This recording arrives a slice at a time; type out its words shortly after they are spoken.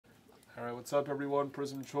All right, what's up, everyone?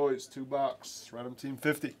 Prizm Choice, 2 box, random team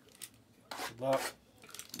 50. Good luck.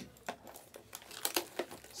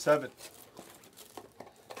 7,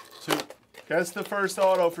 2. Guess the first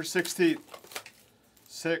auto for 16.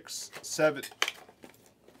 6, 7.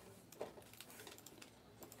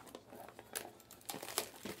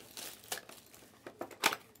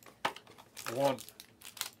 1,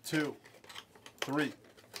 2, 3,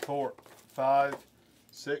 4, 5,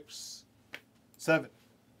 6, 7.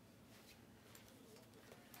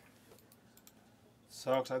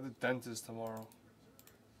 Sucks. I have the dentist tomorrow.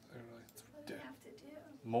 What do you have to do?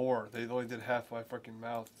 More. They only did half my freaking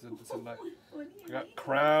mouth. It's a night. What do you I got mean?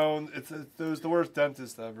 crown. It was the worst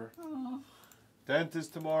dentist ever. Oh.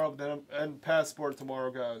 Dentist tomorrow, and passport tomorrow,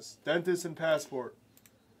 guys. Dentist and passport.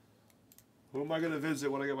 Who am I gonna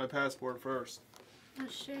visit when I get my passport first?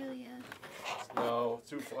 Australia. No, it's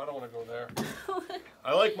too far. I don't want to go there.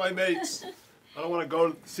 I like my mates. I don't want to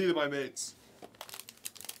go see my mates.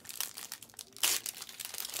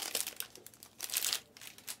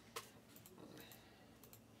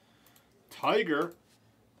 Tiger.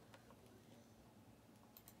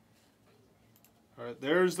 All right,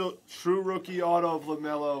 there's the true rookie auto of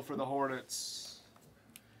LaMelo for the Hornets.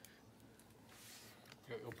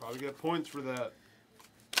 Okay, you'll probably get points for that.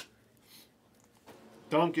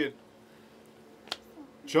 Duncan.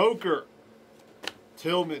 Joker.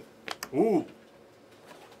 Tillman. Ooh.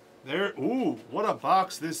 There. Ooh, what a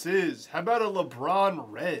box this is. How about a LeBron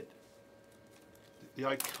red? The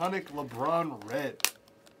iconic LeBron red.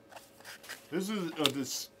 This is a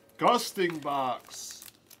disgusting box.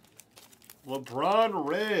 LeBron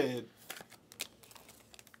red.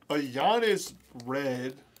 A Giannis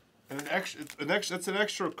red. And that's an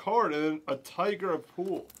extra card. And then a Tiger of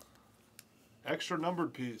Pool. Extra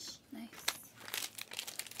numbered piece. Nice.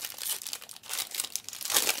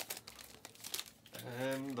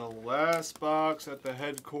 And the last box at the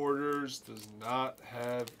headquarters does not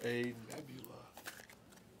have a nebula.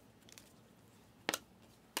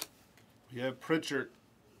 We have Pritchard.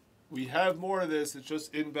 We have more of this. It's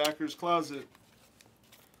just in Backer's Closet.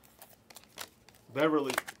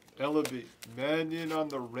 Beverly. Ellaby. Mannion on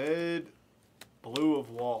the red. Blue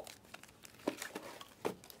of Wall.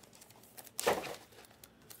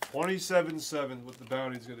 27-7 what the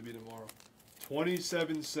bounty is going to be tomorrow.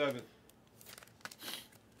 27-7.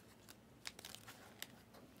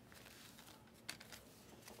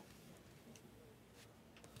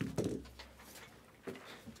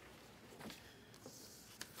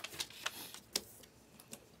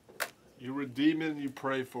 You redeem it and you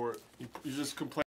pray for it. You just complain.